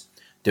start.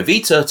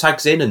 DeVito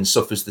tags in and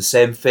suffers the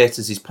same fate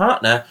as his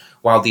partner,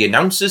 while the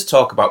announcers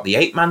talk about the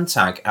 8-man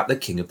tag at the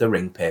King of the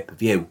Ring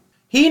pay-per-view.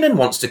 Heenan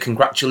wants to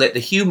congratulate the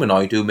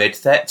humanoid who made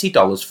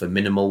 $30 for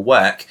minimal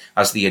work,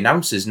 as the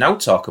announcers now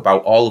talk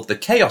about all of the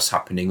chaos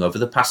happening over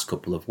the past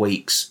couple of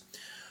weeks.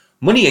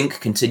 Money Inc.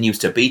 continues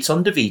to beat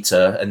on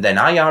DeVito, and then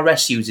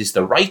IRS uses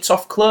the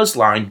right-off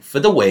clothesline for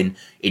the win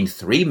in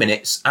 3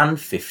 minutes and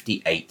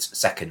 58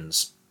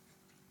 seconds.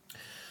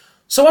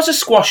 So as a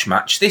squash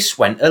match, this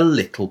went a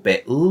little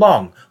bit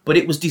long, but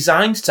it was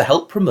designed to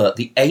help promote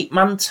the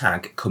 8-man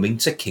tag coming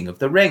to King of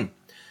the Ring.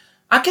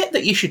 I get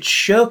that you should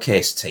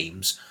showcase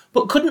teams,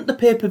 but couldn't the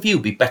pay-per-view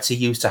be better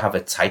used to have a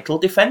title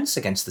defence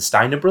against the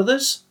Steiner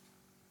brothers?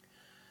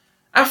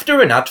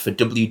 After an ad for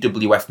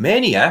WWF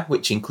Mania,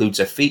 which includes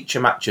a feature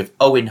match of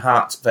Owen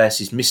Hart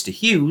versus Mr.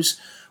 Hughes,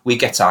 we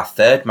get our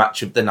third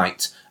match of the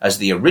night, as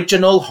the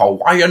original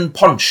Hawaiian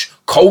Punch,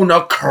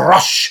 Kona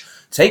Crush,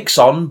 takes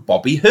on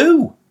Bobby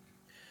Who.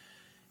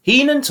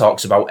 Heenan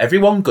talks about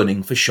everyone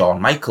gunning for Shawn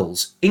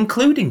Michaels,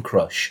 including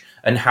Crush,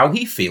 and how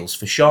he feels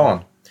for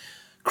Shawn.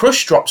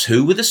 Crush drops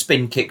Who with a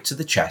spin kick to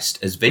the chest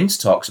as Vince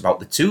talks about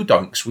the 2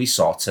 doinks we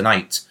saw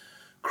tonight.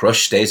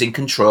 Crush stays in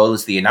control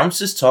as the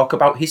announcers talk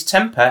about his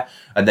temper,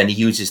 and then he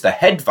uses the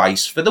head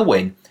vice for the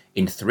win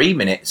in 3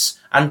 minutes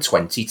and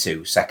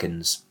 22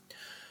 seconds.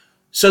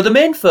 So the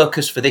main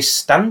focus for this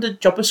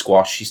standard jobber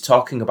squash is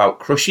talking about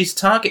Crush's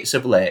targets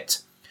of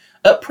late.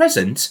 At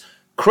present,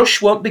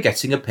 Crush won't be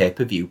getting a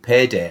pay-per-view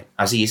payday,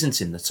 as he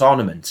isn't in the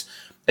tournament,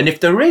 and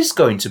if there is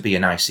going to be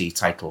an IC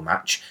title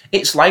match,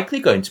 it's likely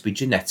going to be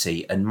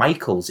Jannetty and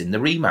Michaels in the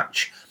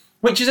rematch,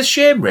 which is a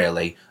shame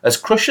really, as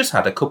Crush has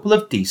had a couple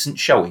of decent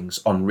showings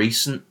on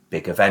recent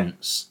big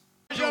events.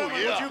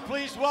 Gentlemen, would you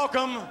please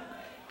welcome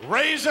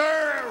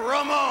Razor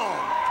Ramon.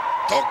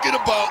 Talking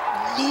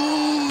about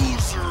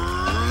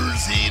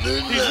losers,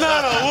 Heenan. He's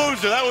not a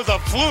loser. That was a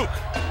fluke.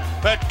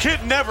 That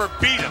kid never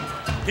beat him.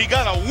 He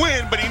got a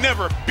win, but he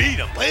never beat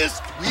him.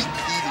 Last week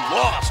he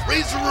lost.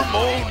 Razor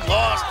Ramon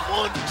lost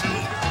 1, 2,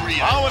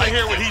 3. I want to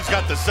hear what he's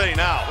got to say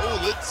now. Oh,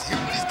 let's hear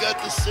what he's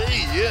got to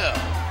say, yeah.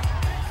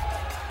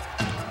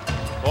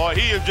 Boy,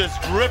 he is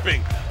just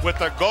dripping with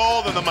the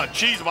gold and the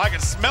machismo. I can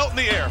smell it in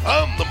the air.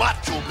 I'm the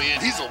macho man.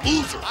 He's a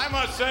loser. I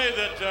must say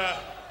that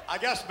I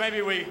guess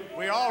maybe we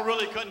all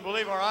really couldn't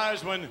believe our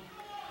eyes when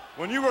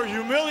you were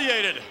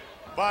humiliated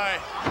by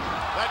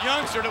that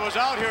youngster that was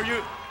out here.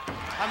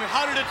 I mean,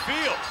 how did it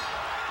feel?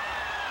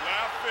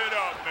 Laugh it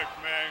up,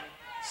 McMahon.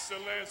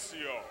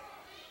 Silencio.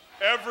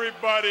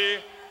 Everybody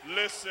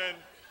listen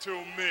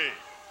to me.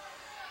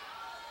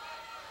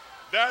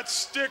 That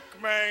stick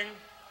man,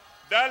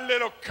 that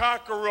little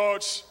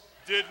cockroach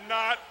did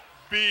not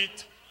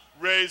beat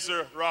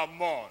Razor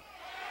Ramon.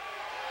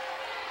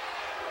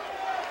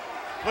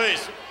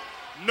 Please.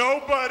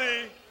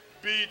 Nobody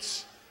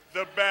beats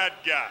the bad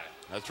guy.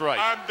 That's right.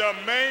 I'm the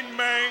main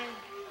man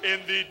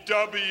in the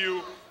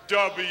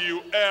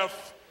WWF,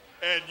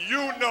 and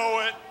you know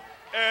it,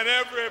 and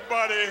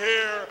everybody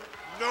here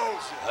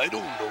knows it. I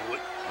don't know it.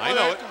 I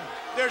know it.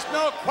 There's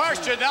no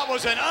question that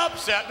was an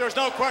upset. There's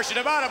no question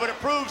about it, but it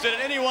proves that at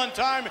any one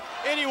time,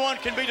 anyone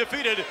can be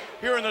defeated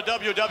here in the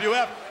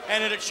WWF,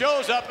 and it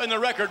shows up in the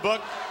record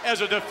book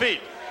as a defeat.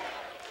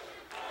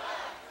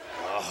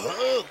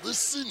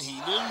 Listen,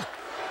 Heenan.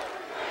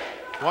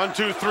 1,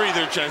 2, 3,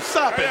 they're chanting.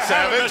 Stop it, Have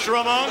Savage. Mr.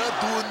 Ramon. They're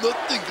not doing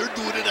nothing. They're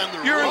doing it on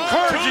their You're own.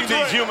 encouraging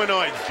these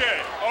humanoids.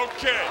 Okay.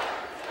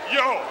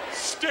 Yo,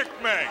 stick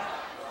man,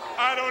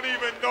 I don't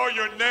even know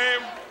your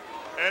name,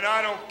 and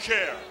I don't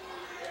care.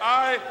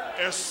 I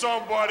am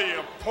somebody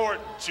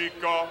important,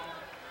 Chico.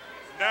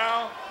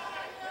 Now,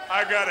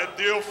 I got a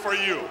deal for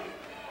you.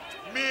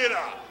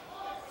 Mira,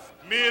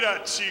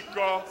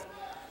 Chico,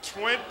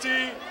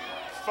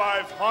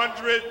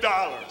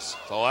 $2,500. It's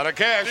a lot of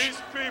cash.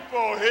 These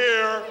people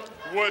here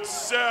would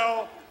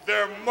sell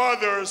their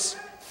mothers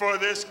for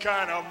this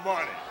kind of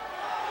money.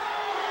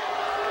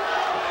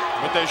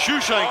 But the shoe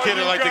shine All kid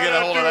would you like to get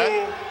a hold of that.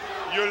 gotta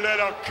do, you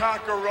little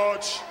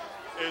cockroach,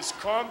 is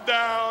come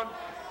down,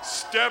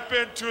 step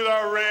into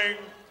the ring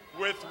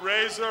with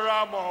Razor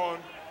Ramon,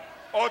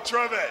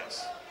 otra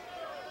vez.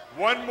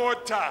 One more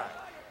time.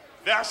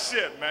 That's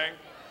it, man.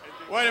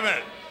 Wait a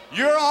minute.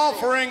 You're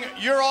offering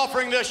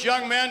this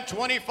young man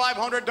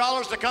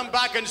 $2,500 to come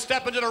back and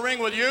step into the ring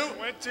with you?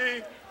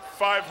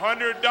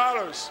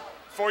 $2,500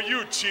 for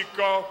you,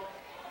 Chico.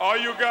 All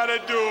you gotta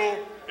do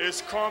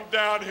is come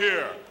down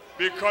here,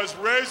 because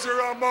Razor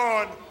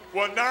Ramon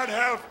will not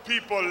have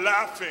people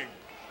laughing.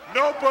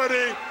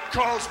 Nobody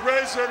calls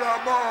Razor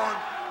Ramon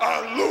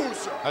a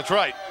loser. That's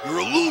right. You're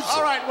a loser.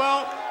 All right,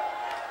 well,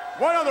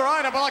 one other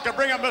item I'd like to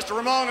bring up, Mr.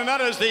 Ramon, and that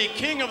is the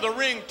King of the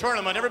Ring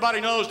tournament. Everybody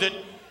knows that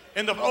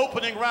in the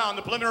opening round,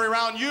 the preliminary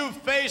round, you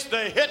faced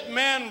the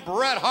Hitman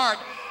Bret Hart.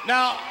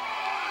 Now,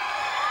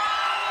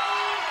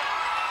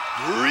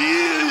 Here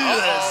he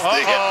is,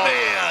 the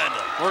Hitman.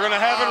 We're going to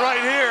have it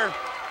right here.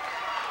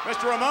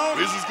 Mr. Ramon,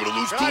 Razor's going to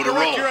lose 2 can I in a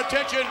direct row. your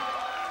attention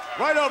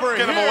right over here?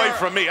 Get him away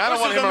from me. I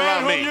don't want him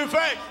around me. This is the man whom you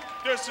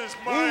faced. This is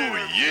my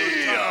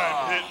interview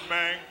time,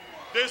 Hitman.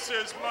 This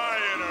is my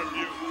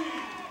interview.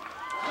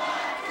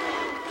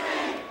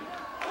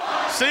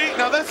 See,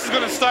 now this is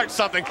going to start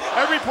something.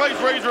 Every place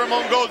Razor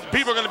Ramon goes,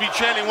 people are going to be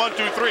chanting 1,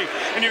 2, 3,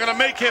 and you're going to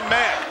make him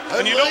mad.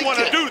 And you don't want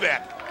to do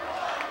that.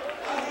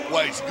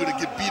 Why, is he going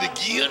to get beat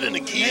again and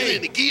again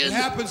and again? It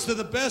happens to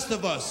the best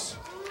of us.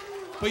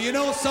 But you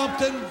know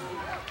something?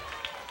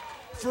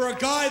 For a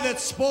guy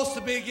that's supposed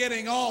to be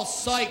getting all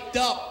psyched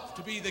up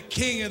to be the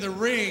king of the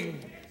ring,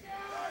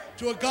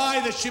 to a guy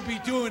that should be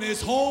doing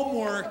his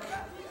homework,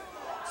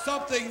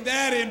 something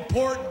that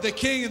important, the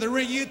king of the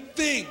ring, you'd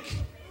think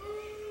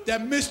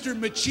that Mr.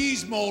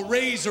 Machismo,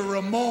 Razor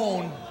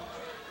Ramon,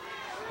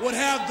 would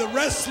have the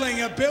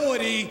wrestling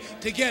ability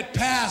to get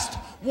past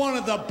one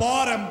of the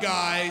bottom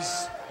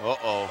guys, one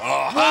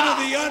of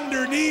the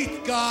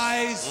underneath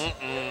guys,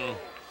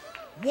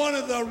 one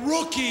of the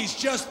rookies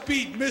just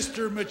beat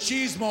Mr.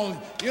 Machismo.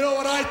 You know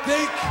what I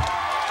think?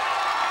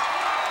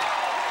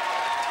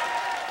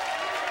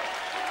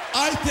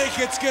 I think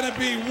it's gonna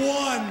be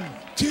 1,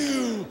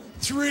 2,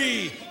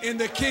 3 in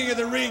the King of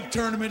the Ring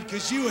tournament,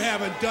 because you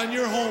haven't done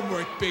your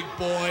homework, big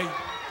boy.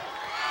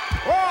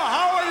 Well,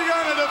 how are you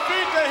going to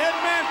defeat the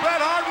Hitman Bret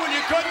Hart when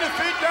you couldn't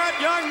defeat that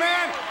young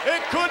man?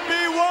 It could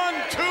be 1,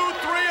 2, 3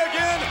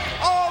 again,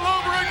 all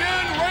over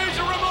again,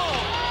 Razor Ramon.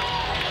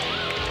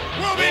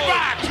 We'll be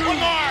back. 2, 3.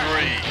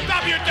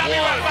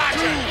 WWF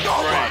action. 1,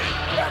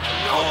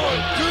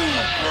 2,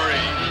 3.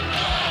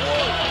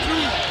 1,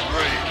 2,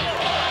 3.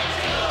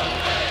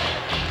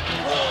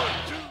 1,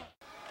 2.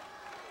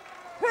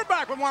 We're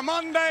back with more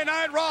Monday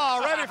Night Raw,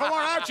 ready for more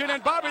action.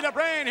 And Bobby the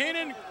Brain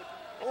Heenan,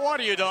 what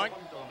are you doing?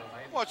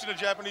 Watching a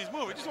Japanese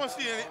movie. Just want to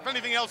see if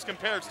anything else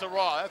compares to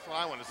Raw. That's what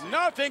I want to see.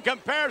 Nothing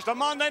compares to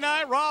Monday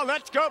Night Raw.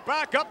 Let's go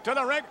back up to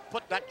the ring.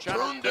 Put that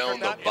channel. Turn down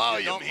the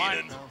volume,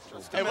 Heenan.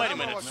 Hey, wait a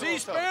minute.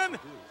 C-SPAN?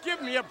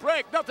 Give me a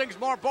break. Nothing's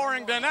more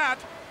boring than that.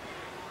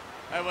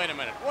 Hey, wait a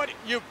minute. What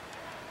you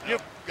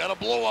got a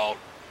blowout.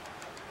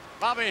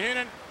 Bobby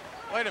Heenan,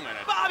 wait a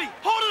minute. Bobby,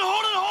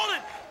 hold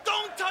it.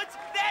 Don't touch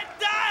that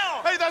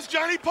dial! Hey, that's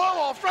Johnny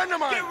Paulo, a friend of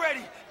mine. Get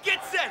ready,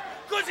 get set,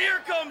 because here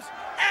comes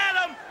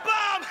Adam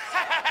Bomb!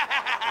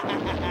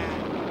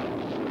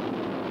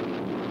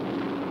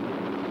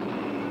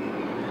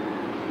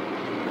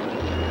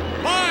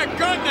 My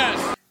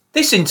goodness!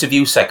 This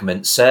interview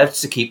segment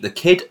served to keep the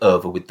Kid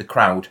over with the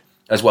crowd,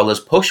 as well as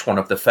push one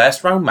of the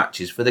first round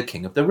matches for the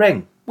King of the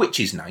Ring, which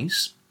is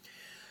nice.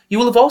 You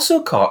will have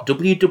also caught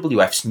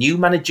WWF's new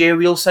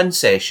managerial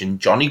sensation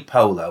Johnny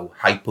Polo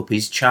hype up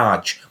his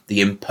charge, the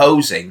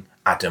imposing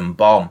Adam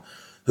Bomb,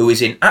 who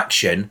is in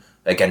action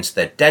against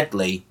the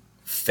deadly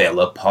Phil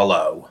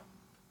Apollo.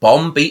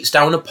 Bomb beats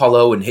down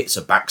Apollo and hits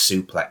a back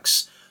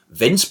suplex.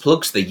 Vince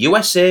plugs the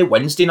USA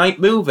Wednesday night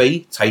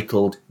movie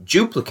titled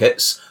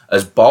Duplicates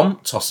as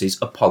Bomb tosses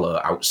Apollo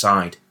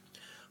outside.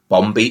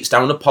 Bomb beats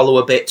down Apollo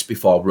a bit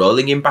before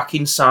rolling him back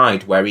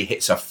inside, where he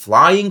hits a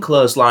flying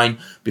clothesline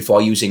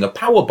before using a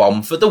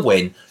powerbomb for the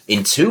win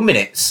in 2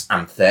 minutes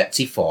and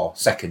 34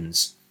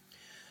 seconds.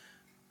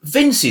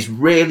 Vince is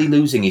really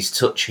losing his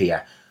touch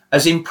here,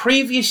 as in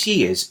previous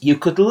years you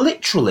could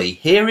literally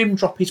hear him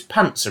drop his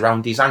pants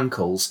around his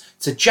ankles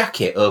to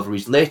jacket over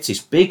his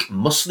latest big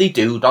muscly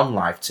dude on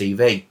live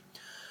TV.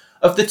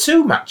 Of the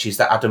 2 matches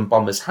that Adam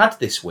Bomb has had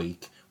this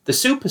week, the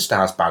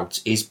Superstars bout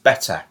is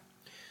better.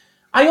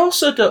 I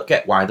also don't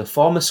get why the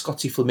former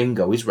Scotty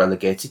Flamingo is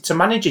relegated to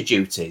manager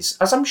duties,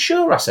 as I'm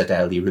sure I said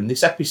earlier in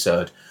this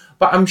episode,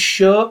 but I'm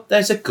sure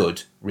there's a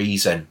good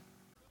reason.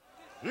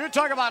 You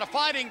talk about a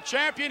fighting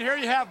champion. Here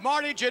you have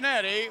Marty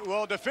Jannetty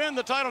will defend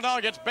the title now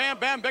against Bam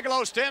Bam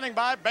Bigelow, standing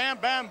by Bam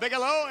Bam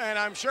Bigelow. And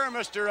I'm sure,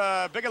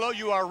 Mr. Bigelow,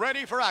 you are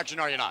ready for action,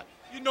 are you not?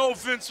 You know,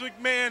 Vince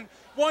McMahon,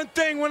 one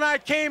thing when I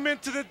came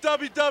into the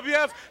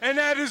WWF, and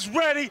that is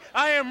ready.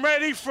 I am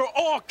ready for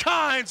all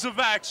kinds of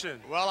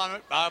action.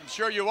 Well, I'm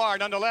sure you are.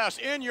 Nonetheless,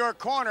 in your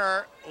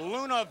corner,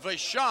 Luna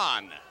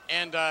Vachon.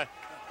 And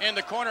in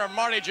the corner of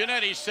Marty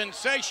Jannetty,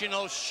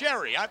 sensational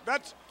Sherry.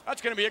 That's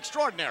going to be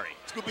extraordinary.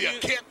 It's going to be a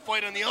cat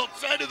fight on the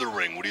outside of the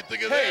ring. What do you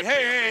think of that?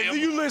 Hey,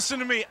 you listen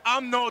to me.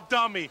 I'm no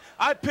dummy.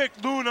 I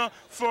picked Luna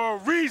for a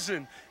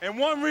reason, and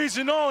one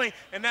reason only,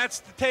 and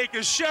that's to take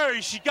a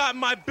Sherry. She got in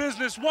my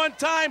business one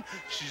time.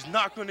 She's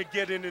not going to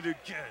get in it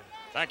again.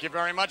 Thank you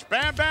very much.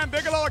 Bam Bam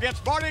Bigelow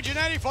against Marty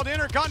Jannetty for the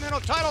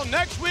Intercontinental title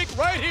next week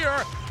right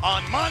here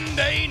on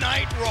Monday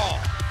Night Raw.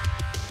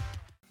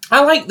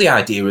 I like the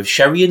idea of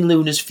Sherry and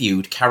Luna's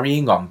feud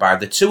carrying on by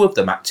the 2 of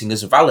them acting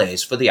as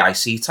valets for the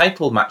IC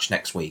title match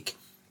next week,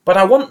 but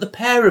I want the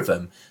pair of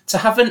them to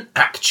have an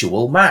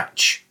actual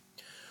match.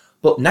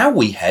 But now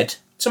we head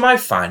to my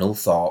final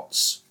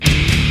thoughts.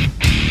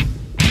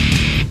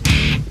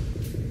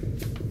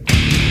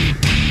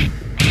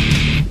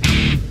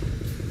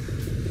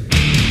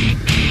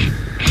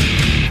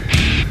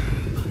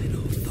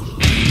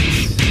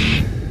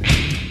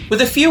 With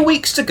a few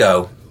weeks to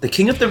go, the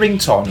King of the Ring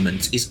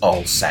tournament is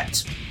all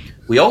set.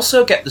 We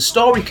also get the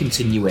story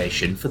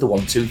continuation for the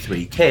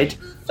 1-2-3 Kid,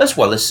 as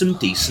well as some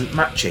decent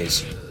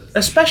matches,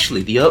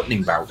 especially the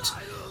opening bout,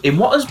 in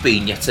what has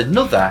been yet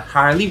another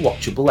highly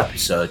watchable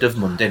episode of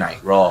Monday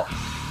Night Raw.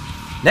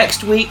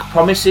 Next week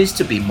promises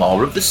to be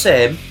more of the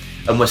same,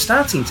 and we're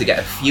starting to get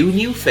a few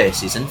new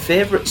faces and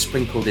favourites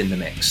sprinkled in the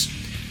mix.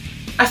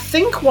 I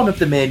think one of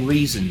the main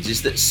reasons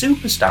is that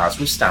Superstars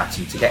was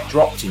starting to get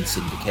dropped in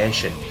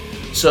syndication,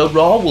 so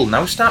Raw will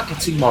now start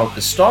getting more of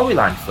the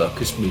storyline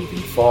focus moving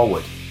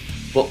forward.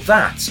 But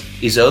that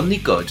is only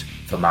good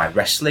for my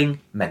wrestling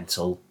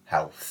mental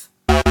health.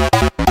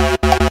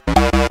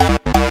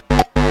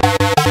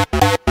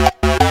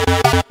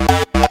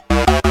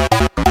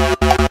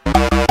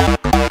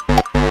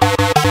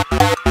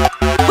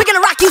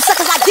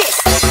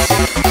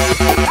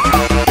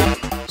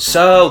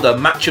 So, the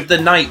match of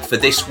the night for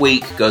this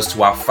week goes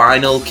to our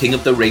final King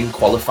of the Ring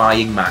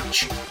qualifying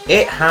match.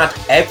 It had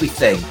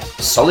everything: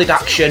 solid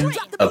action,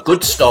 a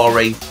good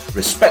story,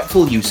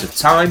 respectful use of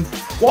time.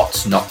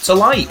 What's not to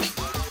like?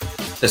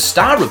 The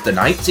star of the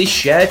night is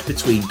shared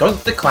between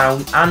Doink the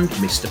Clown and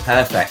Mr.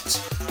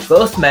 Perfect.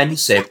 Both men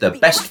saved their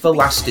best for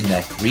last in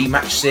their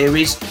 3-match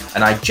series,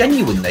 and I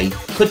genuinely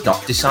could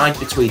not decide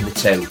between the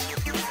two.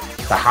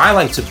 The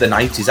highlight of the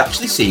night is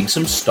actually seeing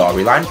some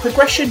storyline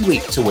progression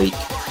week to week,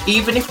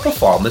 even if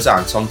performers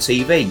aren't on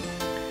TV.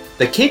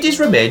 The Kid is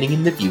remaining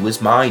in the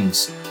viewers'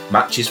 minds,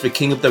 matches for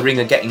King of the Ring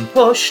are getting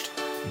pushed,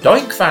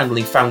 Doink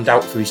finally found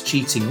out for his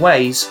cheating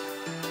ways.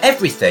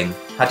 Everything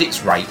had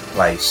its right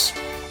place.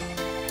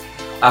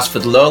 As for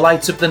the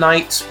lowlight of the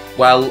night,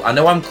 well, I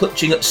know I'm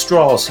clutching at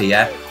straws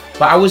here,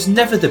 but I was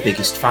never the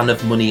biggest fan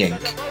of Money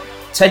Inc.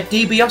 Ted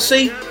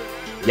DiBiase?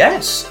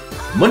 Yes.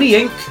 Money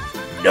Inc?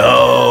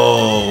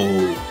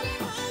 No!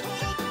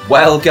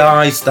 Well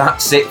guys,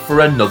 that's it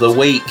for another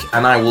week,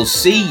 and I will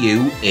see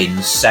you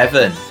in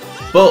 7.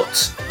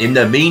 But in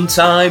the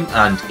meantime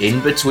and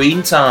in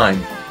between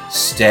time,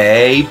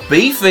 stay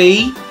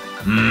beefy,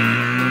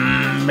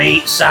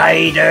 meat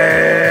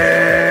cider!